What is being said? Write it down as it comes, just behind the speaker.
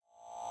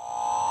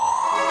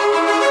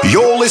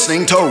You're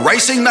listening to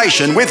Racing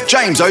Nation with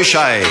James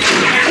O'Shea.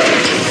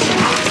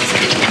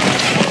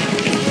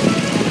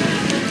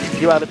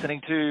 You are listening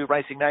to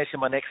Racing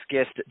Nation. My next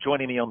guest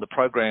joining me on the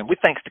program, with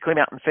thanks to Clear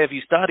Mountain Fairview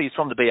Studies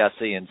from the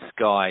BRC and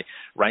Sky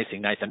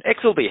Racing. Nathan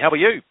Exelby, how are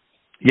you?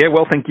 Yeah,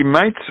 well, thank you,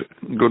 mate.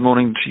 Good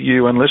morning to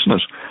you and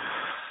listeners.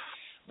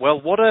 Well,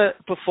 what a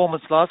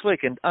performance last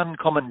week, and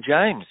Uncommon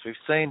James. We've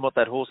seen what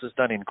that horse has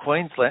done in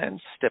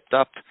Queensland, stepped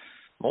up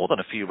more than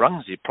a few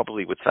rungs, you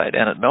probably would say,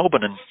 down at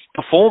Melbourne, and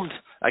performed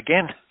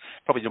again,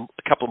 probably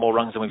a couple more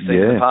rungs than we've seen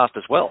in the past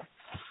as well.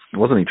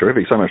 Wasn't he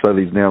terrific? So much so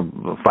that he's now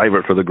a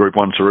favourite for the Group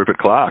 1 Sir Rupert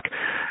Clarke,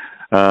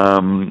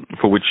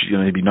 for which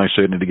he'd be no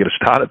certainty to get a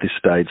start at this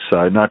stage.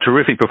 So, no,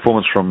 terrific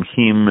performance from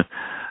him,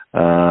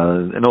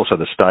 and also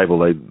the stable.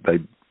 They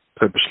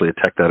purposely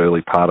attacked that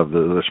early part of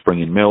the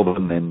spring in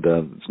Melbourne, and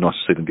it's nice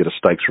to see them get a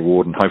stakes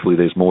reward, and hopefully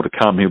there's more to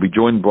come. He'll be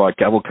joined by a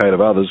cavalcade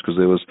of others, because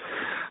there was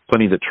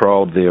plenty that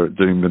trialled there at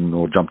Doomben,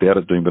 or jumped out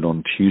at Doomben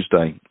on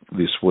Tuesday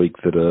this week,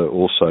 that are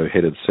also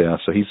headed south.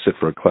 So he's set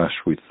for a clash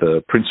with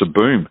Prince of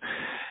Boom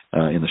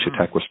in the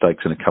Chautauqua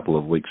Stakes in a couple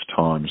of weeks'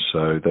 time.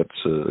 So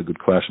that's a good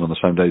clash. And on the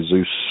same day,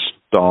 Zeus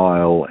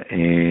Style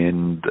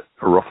and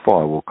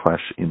Rothfire will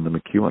clash in the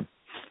McEwen.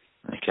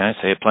 Okay,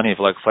 so you have plenty of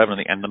local flavour,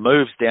 and the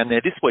moves down there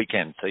this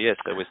weekend. So yes,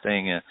 so we're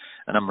seeing a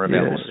number of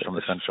our horses from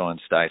the Sunshine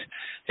State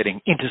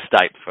heading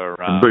interstate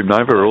for... and Boom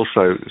Nova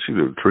also, she's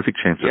a terrific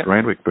chance at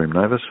Randwick, Boom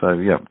Nova. So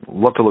yeah, a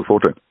lot to look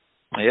forward to.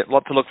 Yeah, a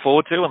lot to look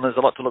forward to, and there's a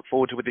lot to look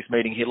forward to with this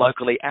meeting here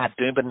locally at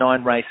Doomben.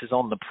 9 races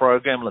on the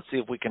program. Let's see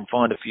if we can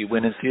find a few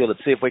winners here.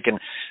 Let's see if we can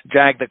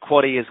jag the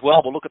quaddie as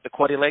well. We'll look at the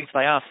quaddie legs.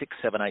 They are 6,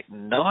 7, 8,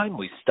 and 9.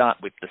 We start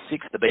with the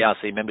 6, the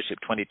BRC membership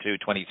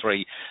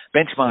 22-23.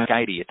 Benchmark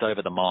 80, it's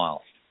over the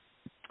mile.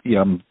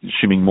 Yeah, I'm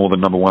assuming more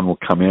than number 1 will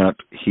come out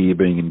here,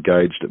 being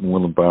engaged at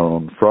Willamborough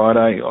on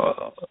Friday.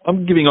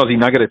 I'm giving Aussie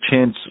Nugget a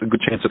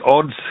good chance at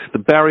odds. The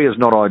barrier's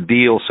not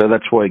ideal, so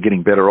that's why you're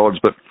getting better odds,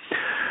 but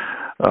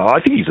I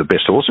think he's the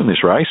best horse in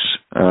this race.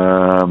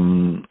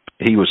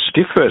 He was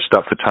stiff first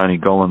up for Tony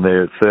Gollan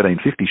there at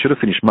 13.50. Should have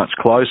finished much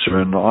closer,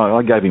 and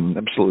I gave him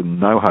absolutely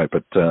no hope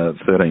at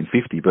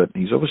 13.50, but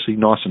he's obviously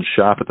nice and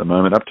sharp at the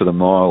moment. Up to the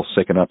mile,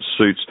 second up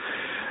suits.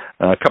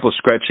 A couple of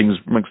scratchings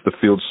makes the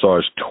field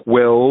size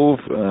 12,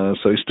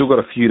 so he's still got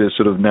a few to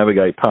sort of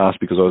navigate past,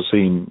 because I was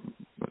seeing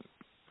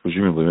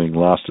presumably being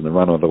last in the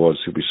run, otherwise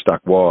he'll be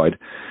stuck wide.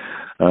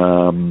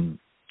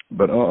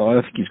 But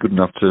I think he's good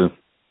enough to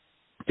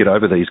get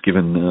over these,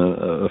 given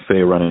a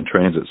fair run in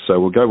transit. So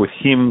we'll go with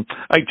him.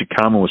 8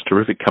 Jacama was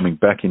terrific, coming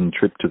back in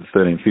trip to the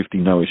 13.50,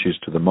 no issues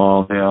to the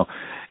mile now,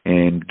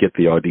 and get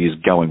the ideas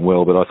going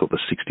well, but I thought the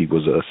 60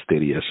 was a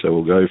steadier. So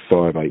we'll go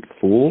 5, 8,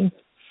 4.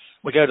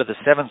 We go to the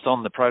 7th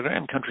on the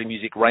program, Country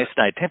Music Race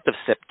Day, 10th of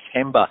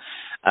September.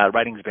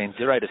 Ratings been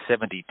 0 to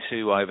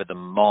 72 over the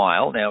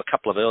mile. Now, a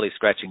couple of early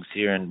scratchings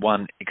here, and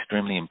one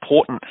extremely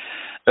important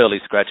early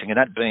scratching, and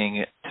that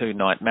being 2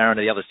 Night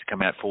Mariner. The others to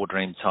come out, 4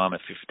 Dream Time at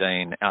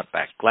 15,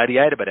 Outback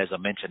Gladiator. But as I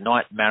mentioned,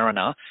 Night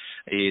Mariner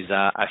is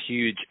a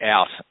huge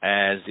out,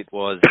 as it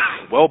was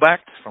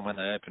well-backed from when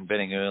they opened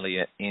betting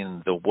earlier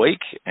in the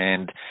week,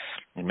 and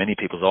in many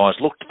people's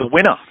eyes looked the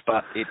winner,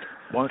 but it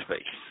won't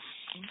be.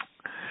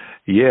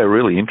 Yeah,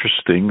 really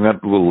interesting.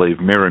 That will leave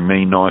Merry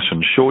Me nice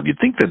and short.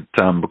 You'd think that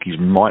bookies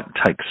might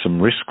take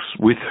some risks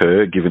with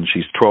her, given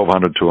she's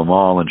 1,200 to a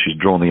mile and she's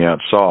drawn the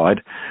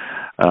outside.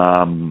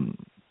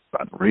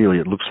 But really,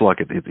 it looks like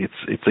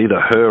it's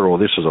either her or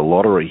this is a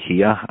lottery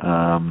here.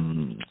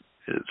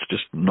 It's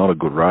just not a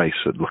good race.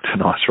 It looked a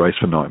nice race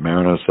for Night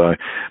Mariner. So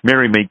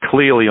Merry Me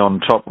clearly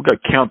on top. We'll go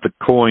Count the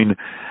Coin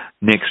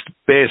next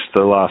best.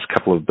 The last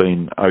couple have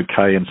been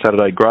okay, and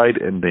Saturday Grade,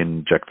 and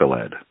then Jack the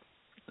Lad.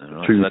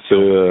 Right, 13,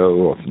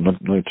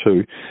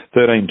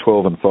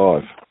 12 and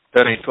 5.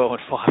 13, 12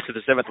 and 5 to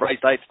the 7th race.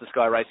 8 the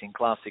Sky Racing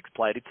Class 6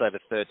 plate. It's over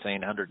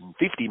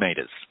 1,350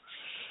 metres.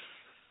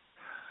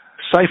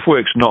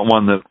 Safework's not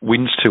one that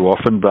wins too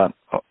often, but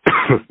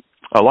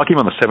I like him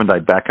on the 7-day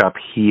backup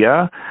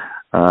here.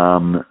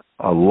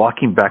 I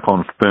like him back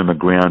on firmer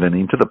ground, and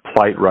into the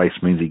plate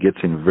race means he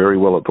gets in very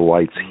well at the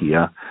weights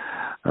here.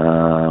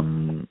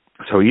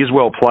 So he is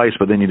well placed,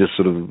 but then you just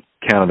sort of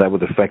counter that with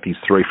the fact he's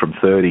 3 from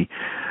 30.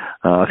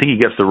 I think he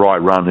gets the right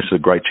run. This is a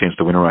great chance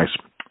to win a race.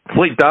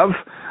 Fleet Dove,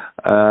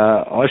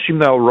 I assume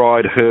they'll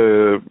ride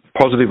her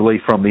positively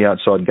from the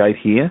outside gate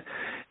here,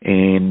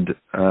 and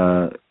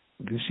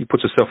she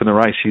puts herself in the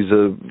race. She's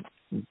a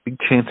big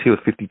chance here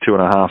with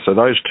 52.5. So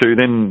those two,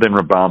 then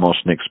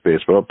Rabamos next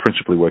best, but I'm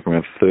principally working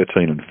around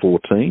 13 and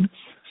 14.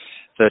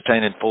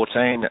 13 and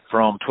 14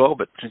 from 12,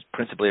 but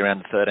principally around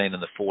the 13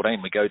 and the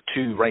 14. We go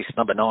to race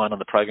number 9 on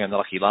the program, the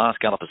Lucky Last,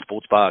 Galloper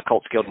Sports Bar,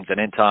 Colt Skelton and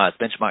Entires,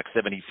 benchmark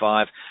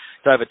 75.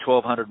 It's over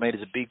 1,200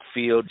 metres, a big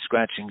field,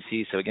 scratchings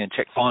here. So again,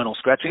 check final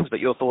scratchings, but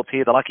your thoughts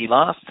here, the Lucky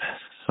Last?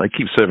 They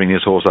keep serving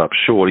this horse up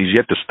short. He's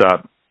yet to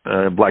start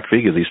black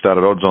figures. He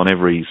started odds on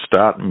every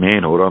start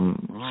manhood. I'm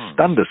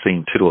stunned to see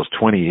him Titleist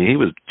 20. He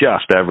was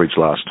just average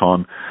last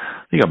time.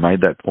 I think I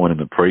made that point in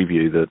the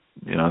preview that,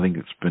 you know, I think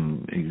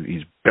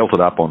he's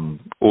belted up on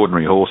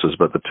ordinary horses,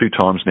 but the 2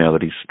 times now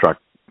that he's struck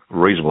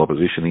reasonable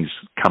opposition, he's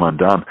come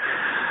undone.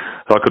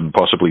 I couldn't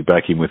possibly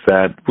back him with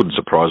that. Wouldn't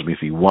surprise me if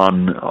he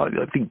won.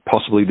 I think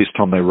possibly this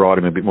time they ride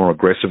him a bit more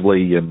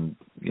aggressively, and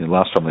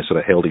last time they sort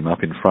of held him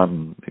up in front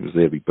and he was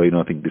there to be beaten.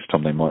 I think this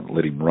time they might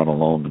let him run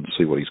along and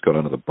see what he's got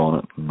under the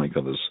bonnet and make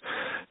others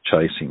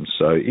chase him.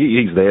 So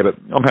he's there, but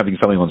I'm having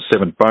something on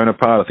 7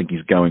 Bonaparte. I think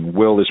he's going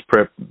well this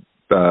prep.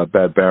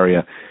 Bad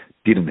Barrier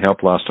didn't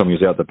help last time. He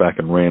was out the back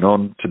and ran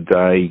on.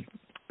 Today,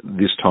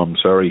 this time,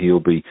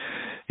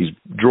 he's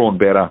drawn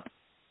better.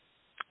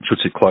 Should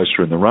sit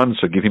closer in the run,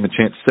 so give him a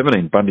chance.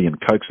 17 Bundy and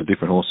Coke's a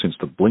different horse since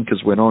the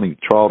Blinkers went on. He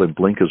trialled in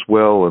Blinkers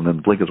well, and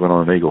then Blinkers went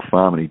on an Eagle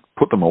Farm, and he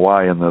put them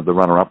away, and the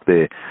runner-up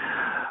there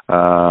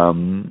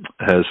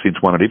has since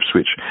won at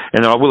Ipswich.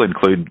 And I will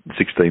include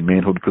 16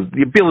 Manhood, because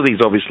the ability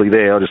is obviously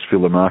there. I just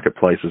feel the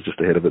marketplace is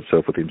just ahead of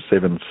itself with him,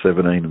 7,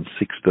 17 and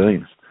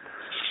 16.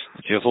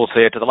 What's your thoughts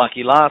there to the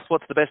lucky last?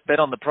 What's the best bet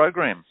on the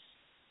program?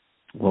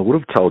 Well, I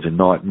would have told you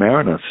Night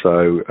Mariner,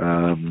 so...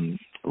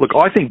 Look,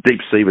 I think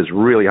Deep Sea was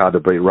really hard to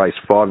beat race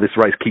 5. This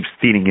race keeps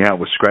thinning out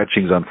with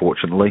scratchings,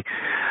 unfortunately.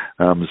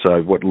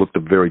 So what looked a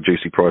very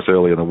juicy price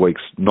earlier in the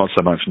week's not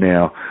so much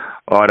now.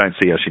 I don't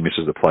see how she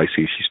misses the place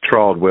here. She's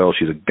trialled well.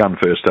 She's a gun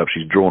first up.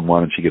 She's drawn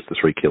 1 and she gets the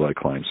 3 kilo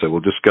claim. So we'll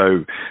just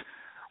go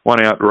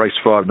 1 out, race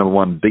 5, number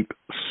 1, Deep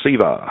Sea.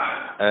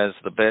 As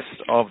the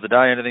best of the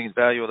day, anything is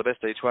value or the best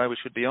each way we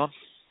should be on?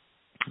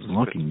 I'm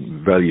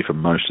liking value for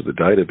most of the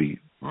day, to be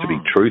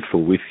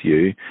truthful with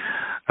you.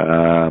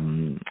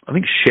 I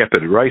think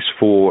Shepherd, race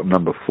 4,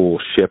 number 4,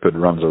 Shepherd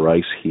runs a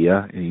race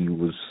here. He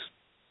was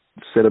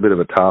set a bit of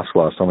a task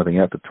last time. I think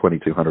out to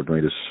 2,200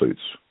 metres suits.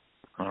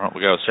 All right,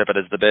 we'll go with Shepherd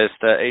as the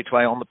best each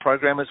way on the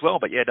program as well.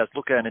 But yeah, it does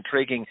look an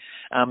intriguing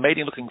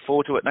meeting. Looking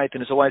forward to it,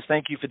 Nathan. As always,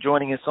 thank you for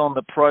joining us on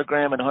the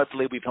program, and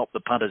hopefully we've helped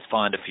the punters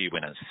find a few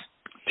winners.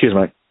 Cheers,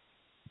 mate.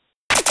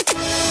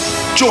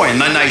 Join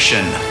the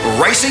nation.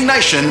 Racing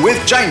Nation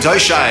with James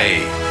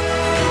O'Shea.